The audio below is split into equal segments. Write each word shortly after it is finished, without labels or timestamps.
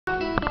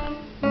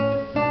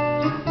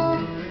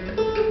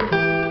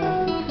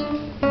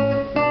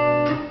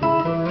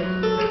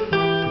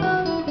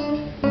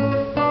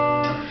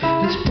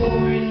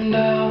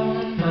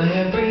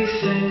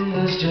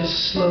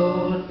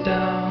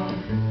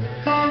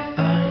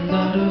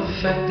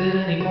affected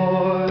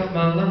anymore.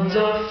 My lungs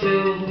are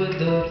filled with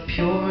the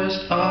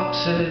purest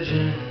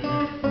oxygen.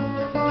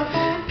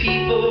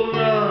 People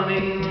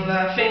running,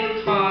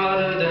 laughing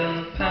harder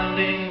than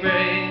pounding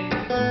rain.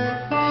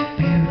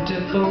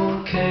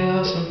 Beautiful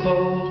chaos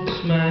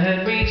unfolds. My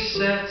head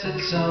resets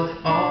itself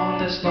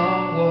on this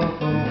long walk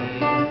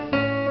home.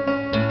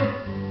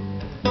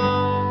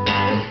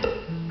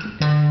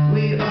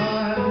 We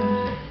are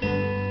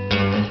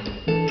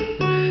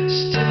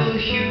still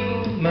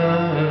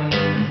human,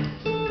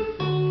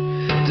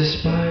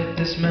 despite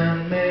this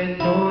man-made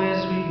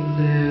noise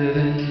we live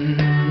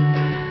in.